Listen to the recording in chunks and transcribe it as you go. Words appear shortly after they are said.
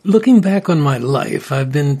Looking back on my life,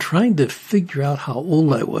 I've been trying to figure out how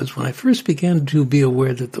old I was when I first began to be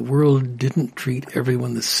aware that the world didn't treat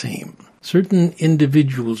everyone the same. Certain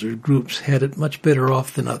individuals or groups had it much better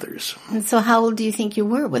off than others. And so how old do you think you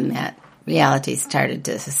were when that reality started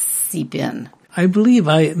to seep in? I believe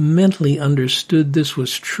I mentally understood this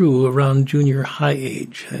was true around junior high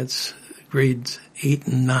age. That's grades 8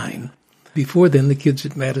 and 9. Before then, the kids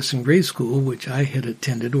at Madison Grade School, which I had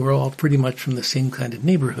attended, were all pretty much from the same kind of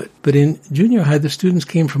neighborhood. But in junior high, the students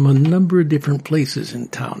came from a number of different places in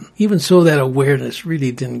town. Even so, that awareness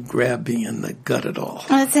really didn't grab me in the gut at all.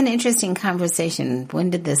 Well, it's an interesting conversation.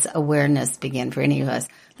 When did this awareness begin for any of us?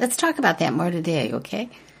 Let's talk about that more today, okay?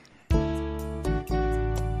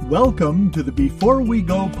 Welcome to the Before We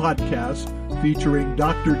Go podcast featuring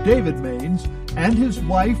Dr. David Maines and his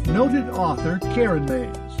wife, noted author Karen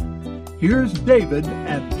Maines. Here's David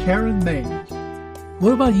and Karen Maines.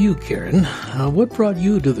 What about you, Karen? What brought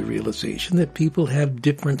you to the realization that people have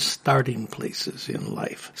different starting places in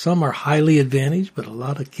life? Some are highly advantaged, but a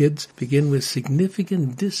lot of kids begin with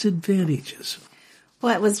significant disadvantages.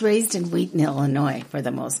 Well, I was raised in Wheaton, Illinois, for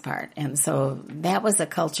the most part, and so that was a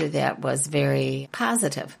culture that was very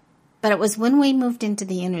positive. But it was when we moved into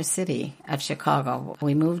the inner city of Chicago.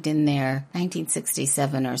 We moved in there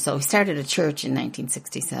 1967 or so. We started a church in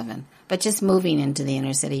 1967. But just moving into the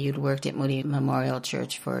inner city, you'd worked at Moody Memorial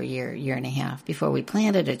Church for a year and a half before we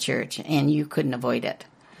planted a church, and you couldn't avoid it.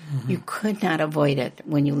 Mm-hmm. You could not avoid it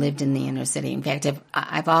when you lived in the inner city. In fact,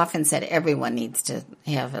 I've often said everyone needs to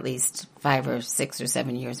have at least 5 or 6 or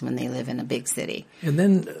 7 years when they live in a big city. And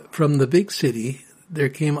then from the big city, there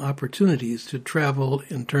came opportunities to travel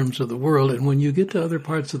in terms of the world. And when you get to other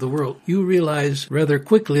parts of the world, you realize rather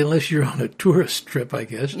quickly, unless you're on a tourist trip, I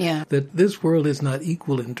guess, that this world is not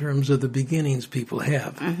equal in terms of the beginnings people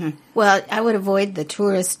have. Mm-hmm. Well, I would avoid the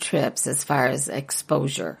tourist trips as far as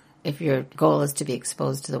exposure. If your goal is to be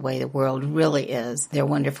exposed to the way the world really is, they're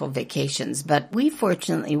wonderful vacations. But we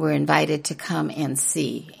fortunately were invited to come and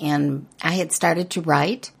see. And I had started to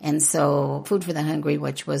write. And so Food for the Hungry,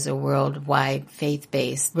 which was a worldwide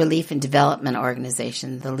faith-based relief and development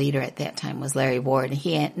organization, the leader at that time was Larry Ward. And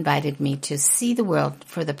he had invited me to see the world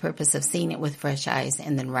for the purpose of seeing it with fresh eyes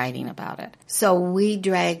and then writing about it. So we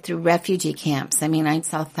dragged through refugee camps. I mean, I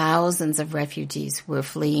saw thousands of refugees who were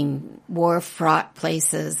fleeing war-fraught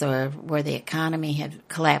places or where the economy had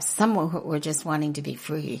collapsed. Some were just wanting to be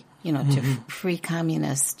free, to free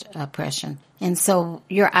communist oppression. And so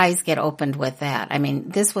your eyes get opened with that. I mean,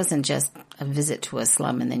 this wasn't just a visit to a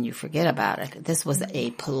slum and then you forget about it. This was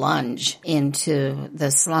a plunge into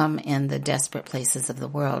the slum and the desperate places of the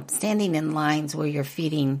world. Standing in lines where you're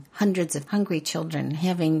feeding hundreds of hungry children,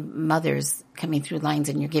 having mothers coming through lines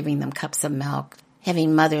and you're giving them cups of milk,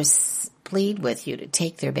 having mothers plead with you to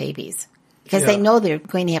take their babies. Because they know they're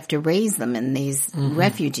going to have to raise them in these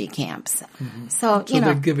refugee camps. Mm-hmm. So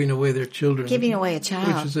they're giving away their children. Giving away a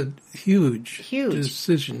child. Which is a huge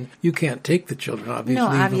decision. You can't take the children, obviously. No,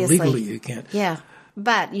 obviously. Even legally you can't. Yeah.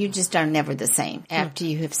 But you just are never the same after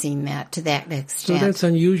you have seen that to that extent. So that's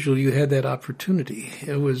unusual. You had that opportunity.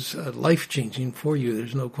 It was life-changing for you.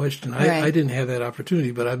 There's no question. Right. I didn't have that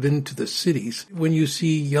opportunity, but I've been to the cities. When you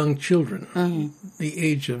see young children, the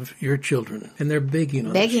age of your children, and they're begging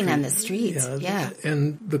on the streets.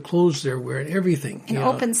 And the clothes they're wearing, everything. And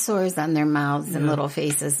open sores on their mouths and little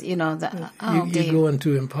faces. You go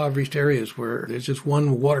into impoverished areas where there's just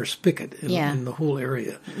one water spigot in the whole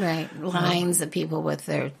area. Right. Lines of people with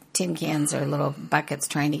their tin cans or little buckets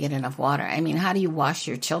trying to get enough water. I mean, how do you wash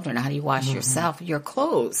your children? How do you wash yourself, your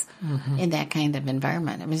clothes in that kind of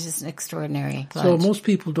environment? It was just an extraordinary plunge. So most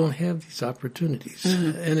people don't have these opportunities.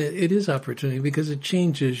 And it is opportunity because it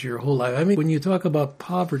changes your whole life. I mean, when you talk about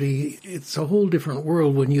poverty, it's a whole different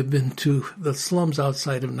world when you've been to the slums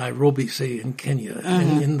outside of Nairobi, say, in Kenya,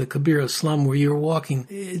 and in the Kibera slum where you're walking.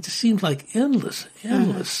 It just seems like endless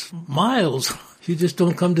miles. You just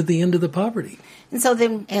don't come to the end of the poverty. And so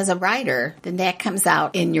then as a writer, then that comes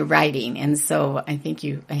out in your writing. And so I think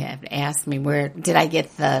you have asked me, where did I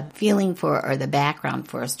get the feeling for or the background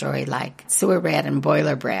for a story like Sewer Rat and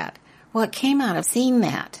Boiler Brat? Well, it came out of seeing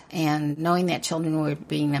that and knowing that children were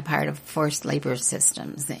being a part of forced labor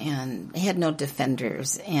systems and they had no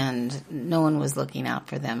defenders and no one was looking out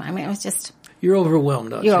for them. I mean, it was just... You're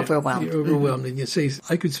overwhelmed, aren't you? You're overwhelmed. You're overwhelmed. And you say,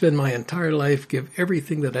 I could spend my entire life, give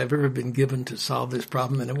everything that I've ever been given to solve this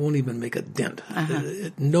problem, and it won't even make a dent.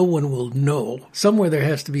 No one will know. Somewhere there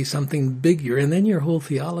has to be something bigger, and then your whole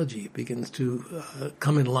theology begins to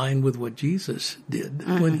come in line with what Jesus did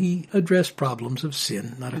when he addressed problems of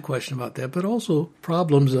sin, not a question about that, but also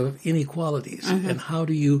problems of inequalities. And how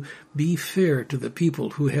do you be fair to the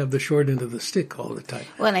people who have the short end of the stick all the time.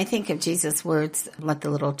 When I think of Jesus' words, let the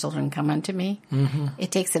little children come unto me,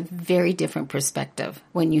 it takes a very different perspective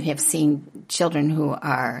when you have seen children who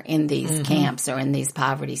are in these camps or in these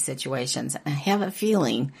poverty situations. I have a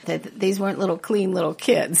feeling that these weren't little clean little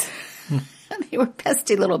kids. They were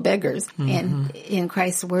pesky little beggars. And in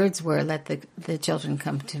Christ's words were, let the children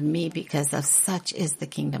come to me, because of such is the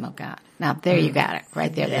kingdom of God. Now, there you got it,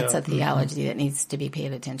 right there. That's a theology that needs to be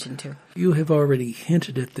paid attention to. You have already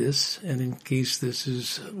hinted at this, and in case this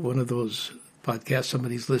is one of those podcasts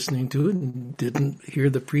somebody's listening to it and didn't hear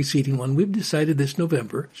the preceding one, we've decided this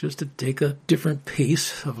November just to take a different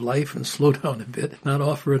pace of life and slow down a bit, not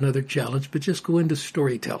offer another challenge, but just go into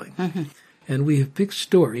storytelling. And we have picked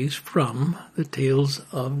stories from the Tales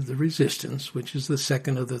of the Resistance, which is the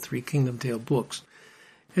second of the 3 Kingdom Tale books.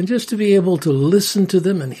 And just to be able to listen to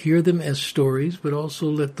them and hear them as stories, but also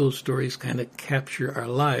let those stories kind of capture our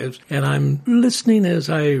lives. And I'm listening as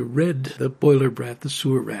I read The Boiler Brat, the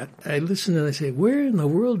Sewer Rat. I listen and I say, where in the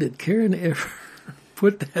world did Karen ever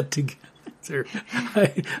put that together?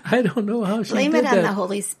 I don't know how she Blame did it on that. the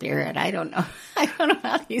Holy Spirit. I don't know. I don't know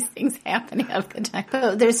how these things happen half the time.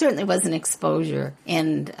 But there certainly was an exposure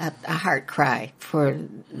and a heart cry for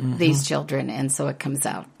these children, and so it comes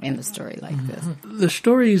out in a story like this. The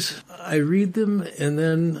stories, I read them and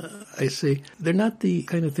then I say, they're not the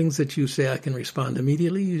kind of things that you say I can respond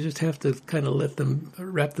immediately. You just have to kind of let them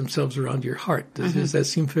wrap themselves around your heart. Does that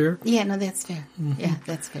seem fair? Yeah, no, that's fair. Yeah,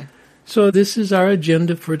 that's fair. So this is our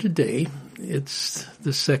agenda for today. It's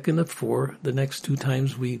the second of 4. The next 2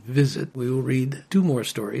 times we visit, we will read 2 more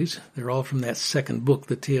stories. They're all from that second book,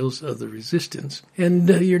 The Tales of the Resistance. And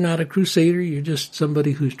you're not a crusader. You're just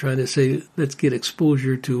somebody who's trying to say, let's get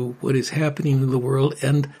exposure to what is happening in the world.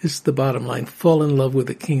 And this is the bottom line, fall in love with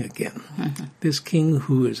the king again. This king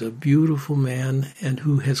who is a beautiful man and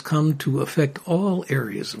who has come to affect all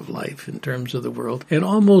areas of life in terms of the world. And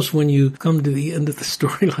almost when you come to the end of the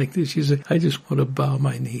story like this, you say, I just want to bow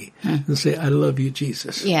my knee and say, I love you,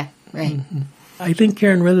 Jesus. Yeah, right. I think,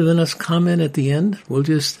 Karen, rather than us comment at the end, we'll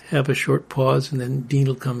just have a short pause and then Dean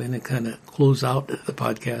will come in and kind of close out the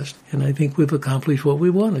podcast. And I think we've accomplished what we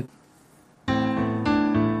wanted.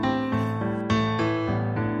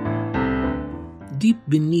 Deep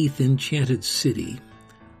beneath Enchanted City,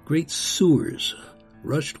 great sewers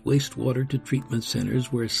rushed wastewater to treatment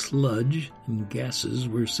centers where sludge and gases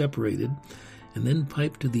were separated and then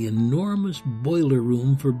piped to the enormous boiler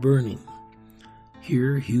room for burning.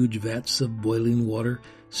 Here, huge vats of boiling water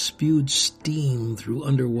spewed steam through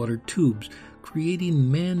underwater tubes,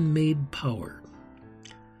 creating man-made power.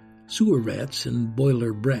 Sewer rats and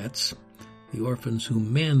boiler brats, the orphans who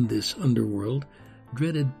manned this underworld,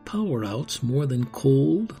 dreaded power-outs more than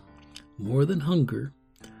cold, more than hunger,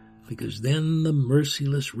 because then the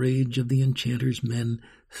merciless rage of the enchanter's men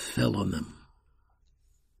fell on them.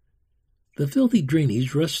 The filthy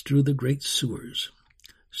drainage rushed through the great sewers.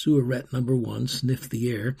 Sewer rat number 1 sniffed the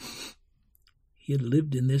air. He had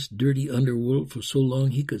lived in this dirty underworld for so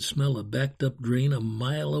long he could smell a backed-up drain a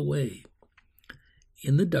mile away.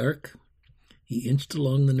 In the dark, he inched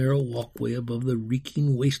along the narrow walkway above the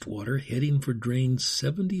reeking wastewater, heading for drain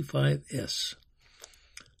 75S.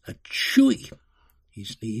 Achooey! He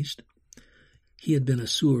sneezed. He had been a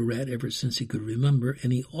sewer rat ever since he could remember,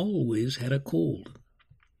 and he always had a cold.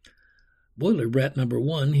 Boiler Brat number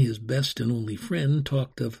 1, his best and only friend,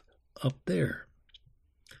 talked of up there.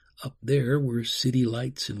 Up there were city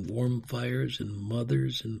lights and warm fires and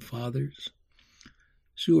mothers and fathers.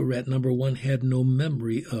 Sewer Rat number 1 had no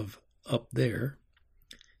memory of up there.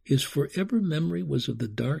 His forever memory was of the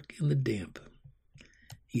dark and the damp.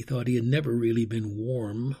 He thought he had never really been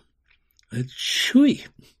warm. Achooey!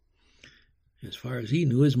 As far as he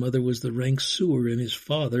knew, his mother was the rank sewer, and his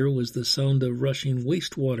father was the sound of rushing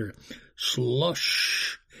wastewater.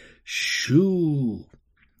 Slush! Shoo!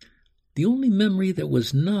 The only memory that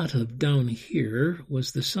was not of down here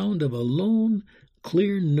was the sound of a lone,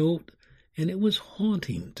 clear note, and it was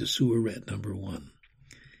haunting to Sewer Rat number 1.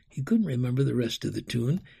 He couldn't remember the rest of the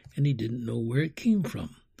tune, and he didn't know where it came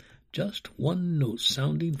from. Just one note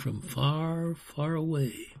sounding from far, far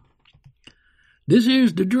away. "This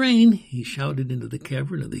here's the drain," he shouted into the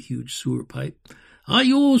cavern of the huge sewer pipe. "All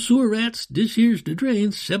yo, sewer rats, this here's the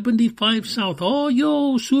drain, 75 south. All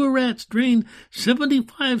yo, sewer rats, drain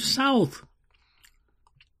 75 south."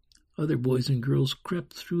 Other boys and girls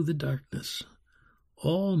crept through the darkness.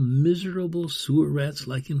 All miserable sewer rats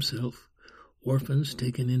like himself, orphans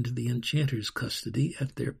taken into the enchanter's custody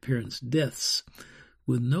at their parents' deaths,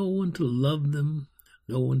 with no one to love them,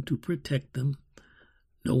 no one to protect them,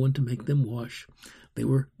 no one to make them wash. They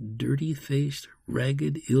were dirty-faced,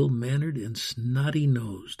 ragged, ill-mannered, and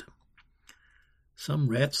snotty-nosed. Some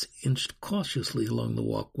rats inched cautiously along the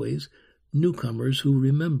walkways, newcomers who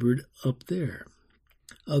remembered up there.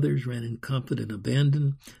 Others ran in confident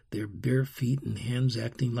abandon, their bare feet and hands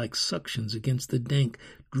acting like suctions against the dank,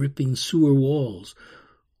 dripping sewer walls,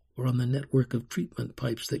 or on the network of treatment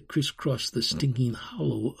pipes that crisscrossed the stinking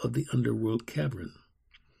hollow of the underworld cavern.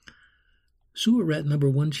 Sewer rat number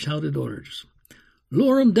 1 shouted orders.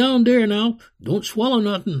 "Lower 'em down there now. Don't swallow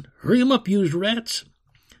nothing. Hurry 'em up, yous rats."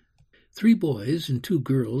 3 boys and 2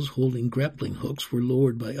 girls holding grappling hooks were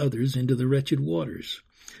lowered by others into the wretched waters.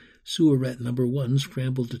 Sewer rat number 1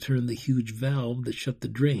 scrambled to turn the huge valve that shut the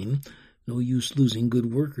drain. No use losing good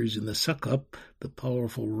workers in the suck-up, the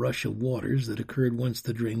powerful rush of waters that occurred once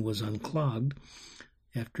the drain was unclogged.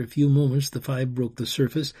 After a few moments, the 5 broke the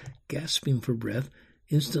surface, gasping for breath.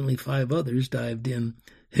 Instantly 5 others dived in.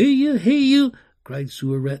 "Hey you!" cried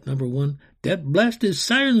sewer rat number 1. "That blasted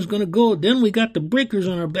siren's gonna go, then we got the breakers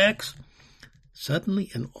on our backs."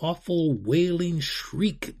 Suddenly an awful wailing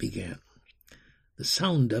shriek began. The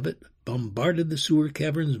sound of it bombarded the sewer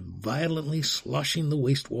caverns, violently sloshing the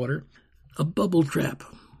wastewater. A bubble trap,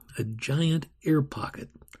 a giant air pocket,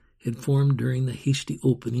 had formed during the hasty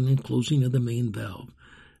opening and closing of the main valve.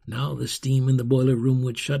 Now the steam in the boiler room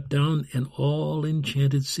would shut down, and all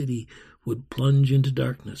Enchanted City would plunge into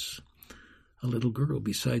darkness. A little girl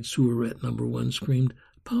beside sewer rat number 1 screamed,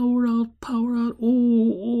 "Power out, power out,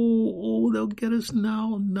 oh, they'll get us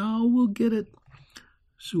now we'll get it."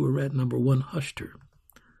 Sewer rat number 1 hushed her.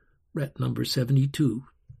 Rat number 72,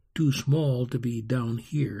 too small to be down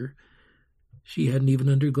here. She hadn't even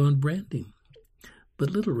undergone branding.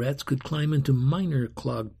 But little rats could climb into minor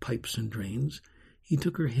clogged pipes and drains. He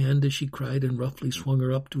took her hand as she cried and roughly swung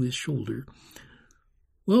her up to his shoulder.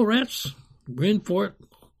 "Well, rats, we're in for it.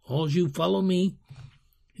 All's you follow me."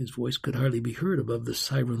 His voice could hardly be heard above the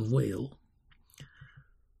siren wail.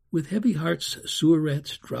 With heavy hearts, sewer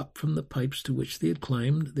rats dropped from the pipes to which they had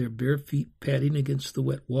climbed, their bare feet padding against the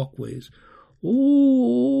wet walkways.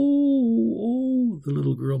 Oh, the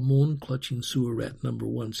little girl moaned, clutching sewer rat number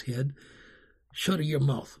 1's head. "Shutter your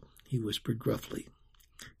mouth," he whispered gruffly.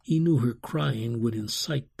 He knew her crying would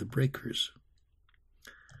incite the breakers.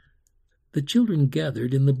 The children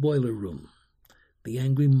gathered in the boiler room. The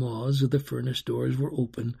angry maws of the furnace doors were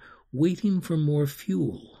open, waiting for more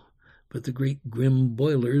fuel, but the great grim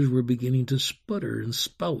boilers were beginning to sputter and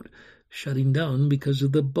spout, shutting down because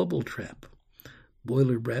of the bubble trap.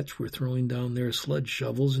 Boiler brats were throwing down their sludge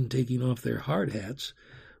shovels and taking off their hard hats.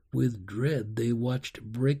 With dread they watched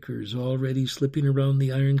breakers already slipping around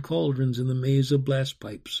the iron cauldrons in the maze of blast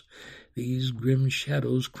pipes. These grim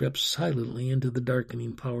shadows crept silently into the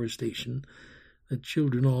darkening power station. The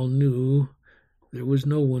children all knew there was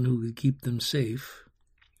no one who could keep them safe.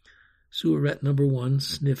 Sewer rat number 1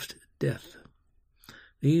 sniffed death.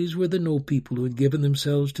 These were the No People who had given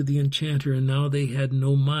themselves to the enchanter, and now they had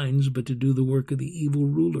no minds but to do the work of the evil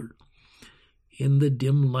ruler. In the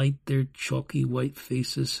dim light their chalky white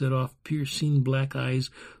faces set off piercing black eyes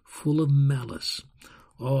full of malice.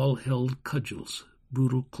 All held cudgels,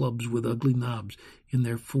 brutal clubs with ugly knobs, in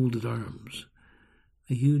their folded arms.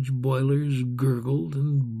 The huge boilers gurgled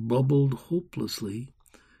and bubbled hopelessly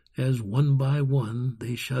as one by one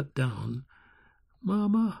they shut down.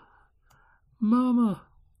 "Mama, Mama,"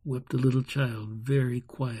 wept a little child very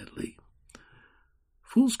quietly.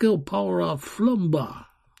 "Full-scale power off Flumba,"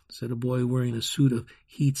 said a boy wearing a suit of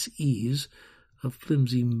Heat's Ease, a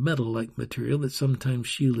flimsy metal-like material that sometimes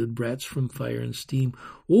shielded brats from fire and steam.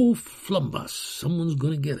 "Oh, Flumbus, someone's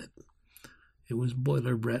going to get it." It was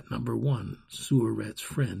boiler brat number 1, sewer rat's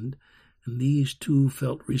friend, and these 2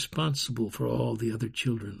 felt responsible for all the other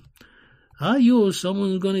children. "Ayo,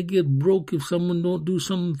 someone's going to get broke if someone don't do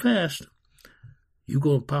something fast." "You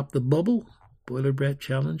going to pop the bubble?" Boiler brat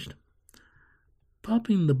challenged.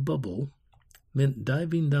 Popping the bubble meant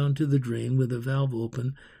diving down to the drain with the valve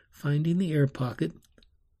open, finding the air pocket,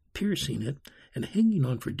 piercing it, and hanging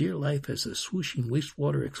on for dear life as the swooshing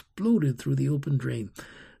wastewater exploded through the open drain.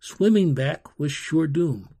 Swimming back was sure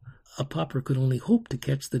doom. A popper could only hope to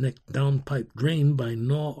catch the next downpipe drain by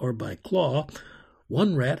gnaw or by claw.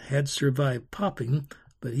 One rat had survived popping,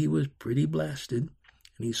 but he was pretty blasted,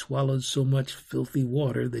 and he swallowed so much filthy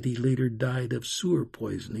water that he later died of sewer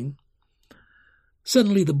poisoning.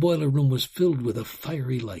 Suddenly the boiler room was filled with a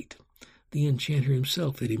fiery light. The enchanter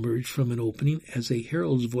himself had emerged from an opening as a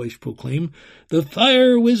herald's voice proclaimed, "The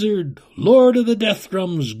Fire Wizard, Lord of the Death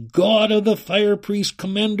Drums, God of the Fire Priest,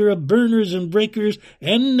 Commander of Burners and Breakers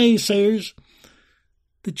and Naysayers."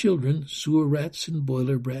 The children, sewer rats and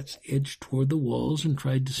boiler brats, edged toward the walls and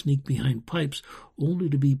tried to sneak behind pipes, only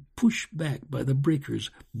to be pushed back by the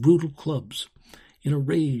breakers' brutal clubs. In a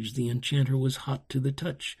rage, the enchanter was hot to the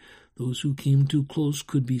touch. Those who came too close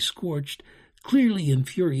could be scorched. Clearly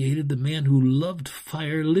infuriated, the man who loved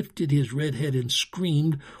fire lifted his red head and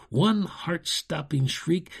screamed, one heart-stopping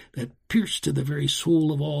shriek that pierced to the very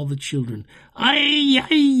soul of all the children. Ay,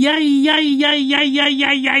 ay, ay, ay, ay, ay, ay,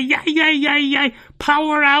 ay, ay, ay, ay, ay,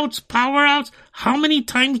 power outs, power outs. How many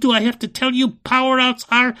times do I have to tell you power outs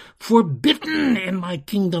are forbidden in my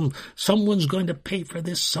kingdom? Someone's going to pay for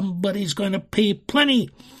this. Somebody's going to pay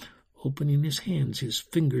plenty. Opening his hands, his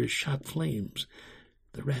fingers shot flames.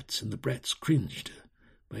 The rats and the brats cringed.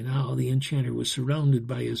 By now the enchanter was surrounded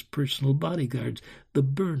by his personal bodyguards, the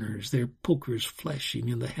burners, their pokers flashing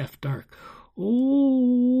in the half-dark.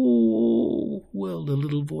 "Oh!" wailed a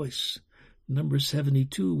little voice. Number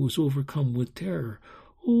 72 was overcome with terror.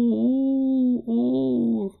 "Oh!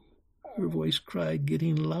 Oh!" her voice cried,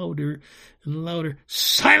 getting louder and louder.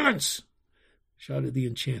 "Silence!" shouted the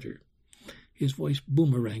enchanter. His voice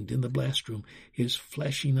boomeranged in the blast room. His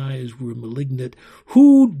flashing eyes were malignant.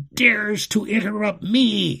 "Who dares to interrupt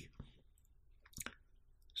me?"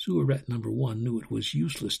 Sewer rat number 1 knew it was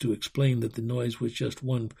useless to explain that the noise was just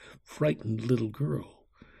one frightened little girl,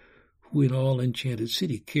 who in all Enchanted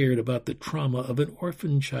City cared about the trauma of an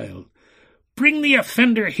orphan child. "Bring the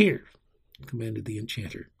offender here," commanded the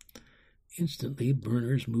enchanter. Instantly,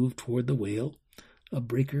 burners moved toward the whale. A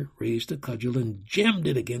breaker raised a cudgel and jammed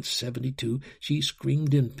it against 72. She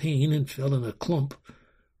screamed in pain and fell in a clump.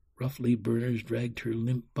 Roughly, burners dragged her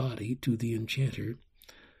limp body to the enchanter.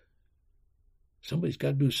 "Somebody's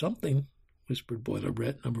got to do something," whispered Boiler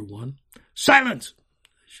Brat number 1. "Silence!"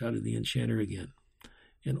 shouted the enchanter again,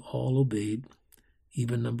 and all obeyed.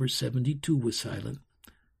 Even number 72 was silent.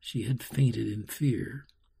 She had fainted in fear.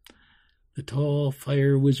 The tall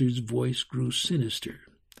fire wizard's voice grew sinister.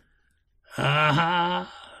 "Aha!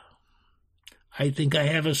 I think I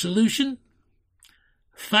have a solution.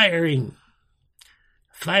 Firing.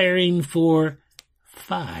 Firing for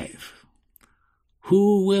 5.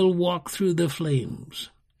 Who will walk through the flames?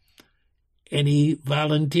 Any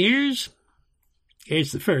volunteers?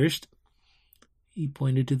 Here's the first." He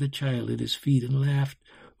pointed to the child at his feet and laughed.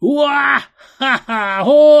 "Wah! Ha ha!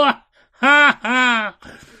 Ho! Ha ha!"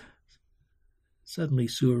 Suddenly,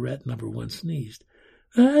 sewer rat number 1 sneezed.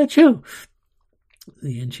 "Achoo!"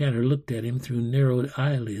 The enchanter looked at him through narrowed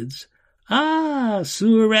eyelids. "Ah,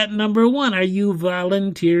 sewer rat number 1, are you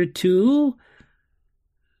volunteer too?"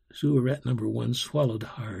 Sewer rat number 1 swallowed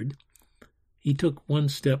hard. He took one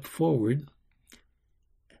step forward.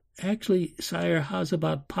 "Actually, sire, how's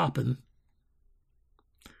about poppin'?"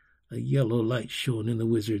 A yellow light shone in the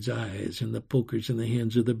wizard's eyes, and the pokers in the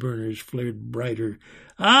hands of the burners flared brighter.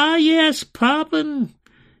 "Ah, yes, poppin'.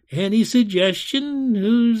 Any suggestion?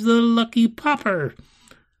 Who's the lucky popper?"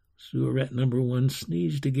 Sewer rat number 1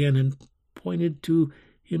 sneezed again and pointed to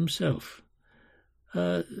himself.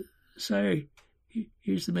 Sire,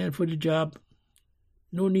 here's the man for the job.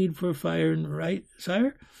 No need for firing, right,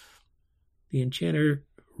 sire?" The enchanter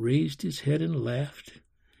raised his head and laughed.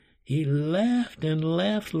 He laughed and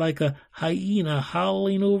laughed like a hyena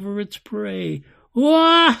howling over its prey.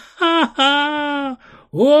 "Wah ha ha!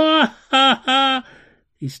 Wah ha ha!"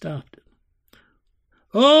 He stopped.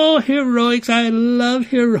 "Oh, heroics! I love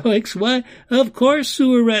heroics! Why, of course,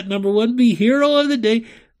 sewer rat number 1, be hero of the day.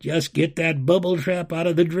 Just get that bubble trap out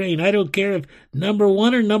of the drain. I don't care if number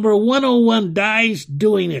 1 or number 101 dies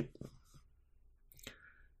doing it."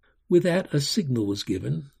 With that, a signal was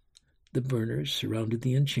given. The burners surrounded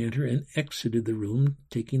the enchanter and exited the room,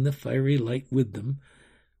 taking the fiery light with them.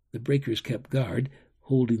 The breakers kept guard,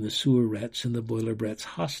 holding the sewer rats and the boiler brats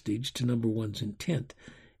hostage to number 1's intent,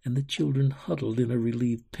 and the children huddled in a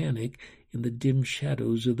relieved panic in the dim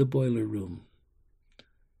shadows of the boiler room.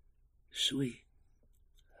 "Sui,"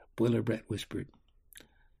 Boiler Brat whispered,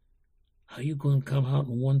 "how you going to come out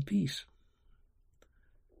in one piece?"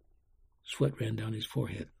 Sweat ran down his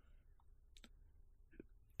forehead.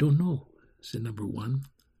 "Don't know," said number 1,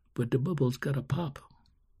 "but the bubble's got to pop."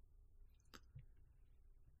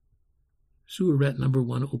 Sewer rat number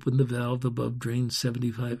 1 opened the valve above drain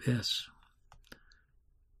 75S.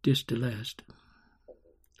 Just the last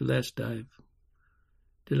dive,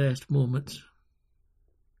 the last moments.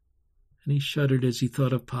 And he shuddered as he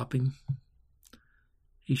thought of popping.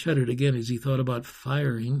 He shuddered again as he thought about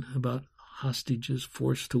firing, about hostages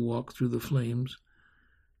forced to walk through the flames.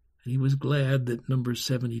 And he was glad that number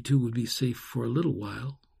 72 would be safe for a little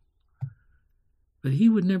while. But he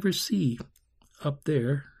would never see up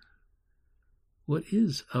there. What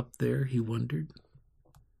is up there, he wondered.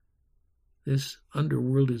 This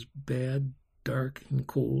underworld is bad, dark, and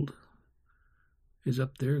cold. Is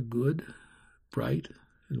up there good, bright,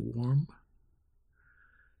 and warm?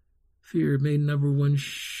 Fear made number one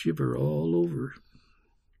shiver all over.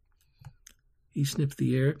 He sniffed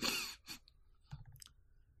the air.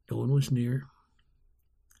 No one was near.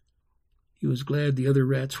 He was glad the other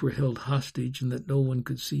rats were held hostage and that no one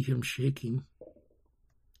could see him shaking.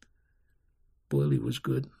 Boilie was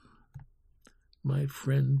good. My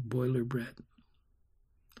friend Boiler Brat.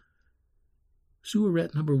 Sewer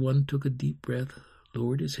rat number one took a deep breath,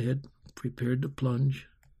 lowered his head, prepared to plunge.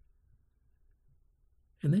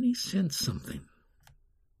 And then he sensed something.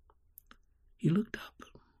 He looked up.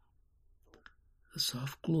 A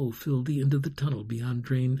soft glow filled the end of the tunnel beyond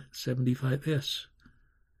drain 75S.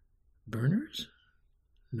 Burners?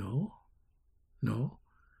 No.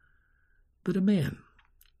 But a man,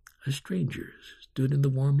 a stranger, stood in the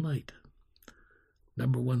warm light.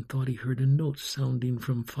 Number one thought he heard a note sounding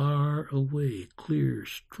from far away, clear,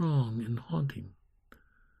 strong, and haunting.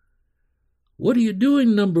 "What are you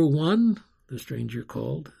doing, number one?" the stranger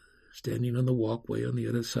called, standing on the walkway on the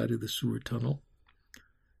other side of the sewer tunnel.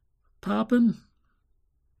 "Poppin'?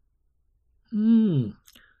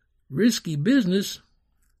 Risky business.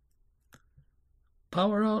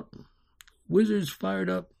 Power out. Wizards fired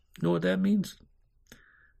up. Know what that means?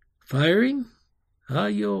 Firing?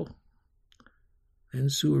 Hi-yo."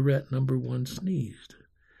 And sewer rat number one sneezed.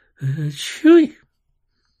 "Shooey!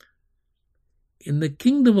 In the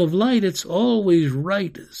kingdom of light, it's always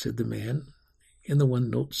right," said the man, and the one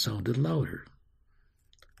note sounded louder.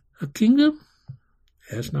 "A kingdom?"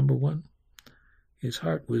 asked number one. His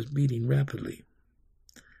heart was beating rapidly.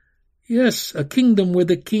 "Yes, a kingdom where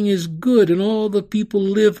the king is good and all the people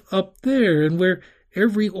live up there, and where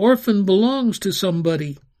every orphan belongs to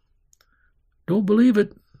somebody. Don't believe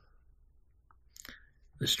it."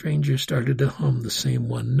 The stranger started to hum the same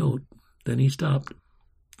one note. Then he stopped.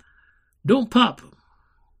 "Don't pop."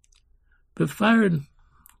 "But firing,"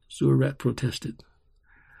 sewer rat protested.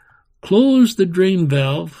 "Close the drain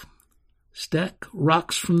valve. Stack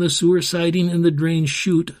rocks from the sewer siding in the drain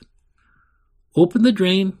chute. Open the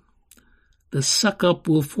drain. The suck-up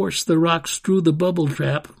will force the rocks through the bubble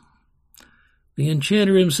trap. The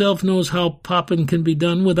enchanter himself knows how popping can be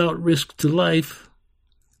done without risk to life."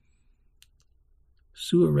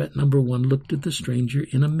 Sewer rat number one looked at the stranger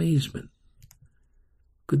in amazement.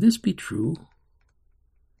 Could this be true?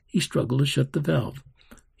 He struggled to shut the valve.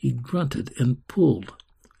 He grunted and pulled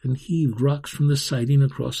and heaved rocks from the siding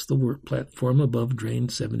across the work platform above drain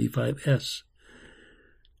 75S.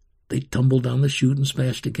 They tumbled down the chute and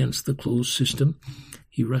smashed against the closed system.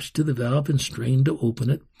 He rushed to the valve and strained to open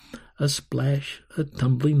it. A splash, a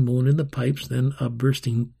tumbling moan in the pipes, then a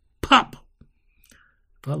bursting pop,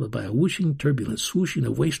 followed by a whooshing, turbulent swooshing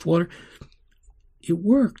of wastewater. It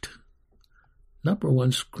worked. Number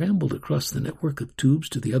one scrambled across the network of tubes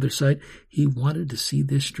to the other side. He wanted to see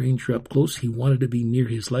this stranger up close. He wanted to be near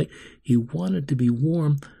his light. He wanted to be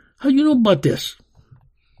warm. "How you know about this?"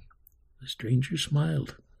 The stranger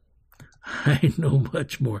smiled. "I know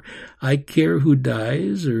much more. I care who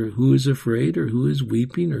dies, or who is afraid, or who is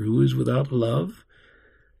weeping, or who is without love."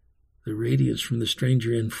 The radiance from the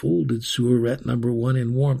stranger enfolded sewer rat number one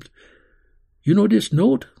in warmth. "You know this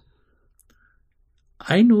note?"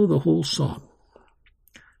 "I know the whole song.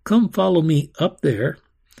 Come follow me up there,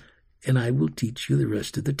 and I will teach you the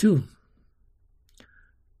rest of the tune."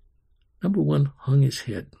 Number one hung his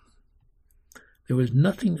head. There was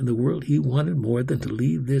nothing in the world he wanted more than to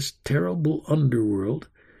leave this terrible underworld,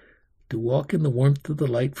 to walk in the warmth of the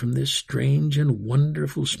light from this strange and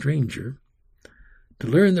wonderful stranger, to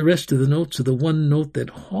learn the rest of the notes of the one note that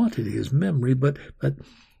haunted his memory. But,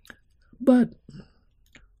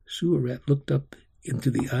 sewer rat looked up into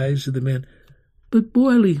the eyes of the man. "But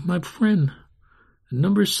Boilie, my friend,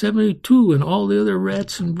 number 72 and all the other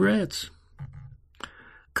rats and brats."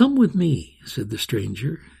 "Come with me," said the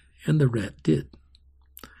stranger, and the rat did.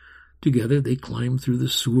 Together they climbed through the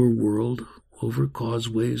sewer world, over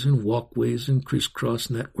causeways and walkways and crisscross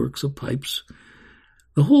networks of pipes.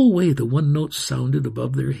 The whole way the one note sounded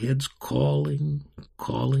above their heads, calling.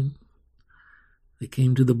 They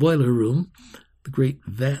came to the boiler room. The great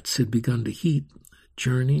vats had begun to heat,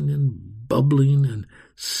 churning and bubbling and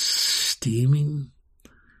steaming.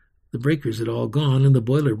 The breakers had all gone, and the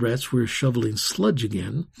boiler rats were shoveling sludge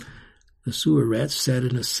again. The sewer rats sat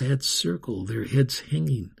in a sad circle, their heads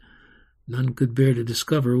hanging. None could bear to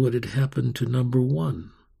discover what had happened to number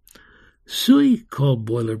one. "Suey," called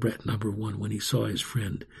boiler rat number one when he saw his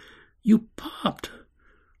friend. "You popped."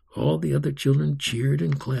 All the other children cheered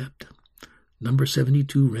and clapped. Number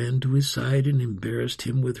 72 ran to his side and embarrassed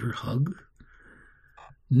him with her hug.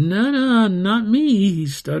 No, not me, he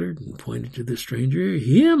stuttered and pointed to the stranger.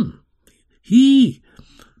 Him. He.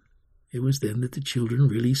 It was then that the children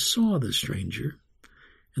really saw the stranger,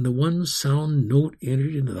 and the one sound note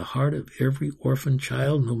entered into the heart of every orphan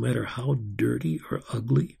child, no matter how dirty or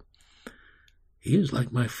ugly. He is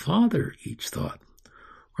like my father, each thought,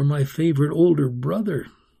 or my favorite older brother,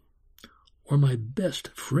 or my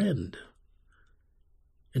best friend.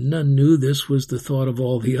 And none knew this was the thought of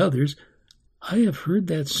all the others. I have heard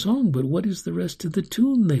that song, but what is the rest of the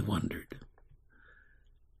tune, they wondered.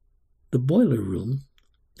 The boiler room,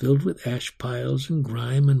 filled with ash piles and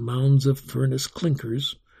grime and mounds of furnace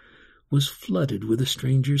clinkers, was flooded with a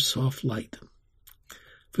stranger's soft light.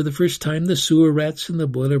 For the first time, the sewer rats and the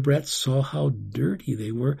boiler brats saw how dirty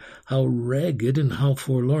they were, how ragged and how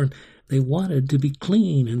forlorn. They wanted to be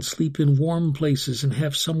clean and sleep in warm places and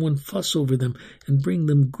have someone fuss over them and bring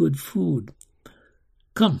them good food.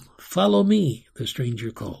 Come, follow me, the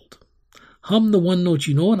stranger called. Hum the one note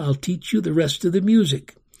you know, and I'll teach you the rest of the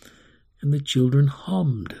music. And the children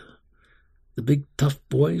hummed. The big tough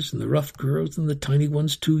boys and the rough girls and the tiny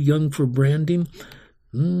ones too young for branding.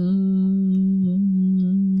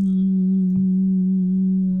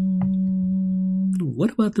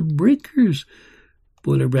 What about the breakers?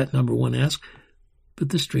 Boiler Brat number 1 asked. But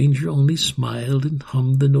the stranger only smiled and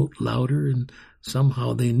hummed the note louder, and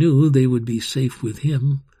somehow they knew they would be safe with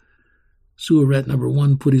him. Sewer Rat number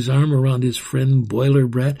 1 put his arm around his friend Boiler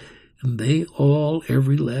Brat, and they all,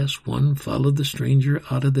 every last one, followed the stranger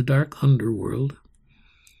out of the dark underworld.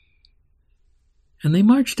 And they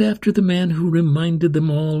marched after the man who reminded them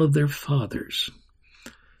all of their fathers.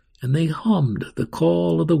 And they hummed the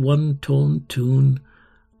call of the one-tone tune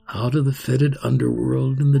out of the fetid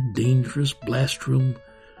underworld in the dangerous blast room,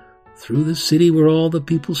 through the city where all the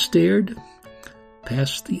people stared,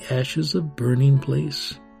 past the ashes of burning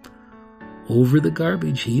place, over the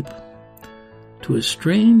garbage heap, to a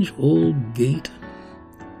strange old gate,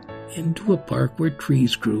 into a park where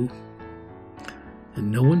trees grew.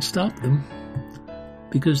 And no one stopped them,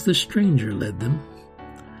 because the stranger led them.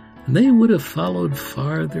 And they would have followed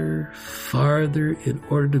farther, farther, in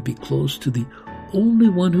order to be close to the only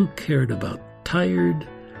one who cared about tired,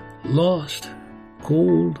 lost,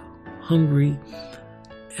 cold, hungry,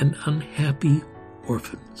 and unhappy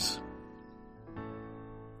orphans.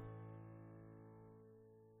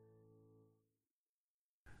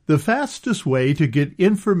 The fastest way to get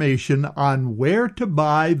information on where to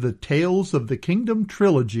buy the Tales of the Kingdom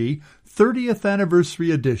Trilogy 30th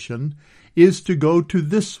Anniversary Edition is to go to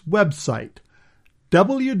this website,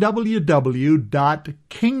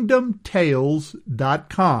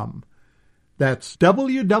 www.kingdomtales.com. That's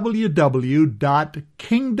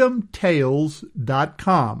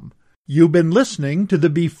www.kingdomtales.com. You've been listening to the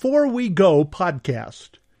Before We Go podcast.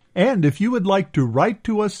 And if you would like to write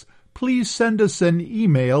to us, please send us an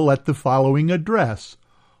email at the following address,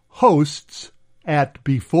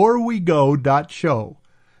 hosts@beforewego.show.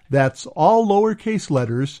 That's all lowercase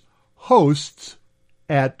letters,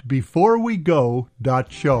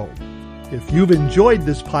 hosts@beforewego.show. If you've enjoyed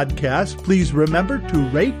this podcast, please remember to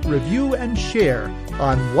rate, review, and share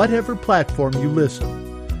on whatever platform you listen.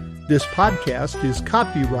 This podcast is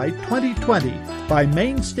copyright 2020 by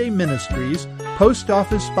Mainstay Ministries, Post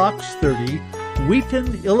Office Box 30,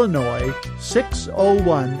 Wheaton, Illinois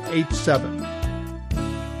 60187.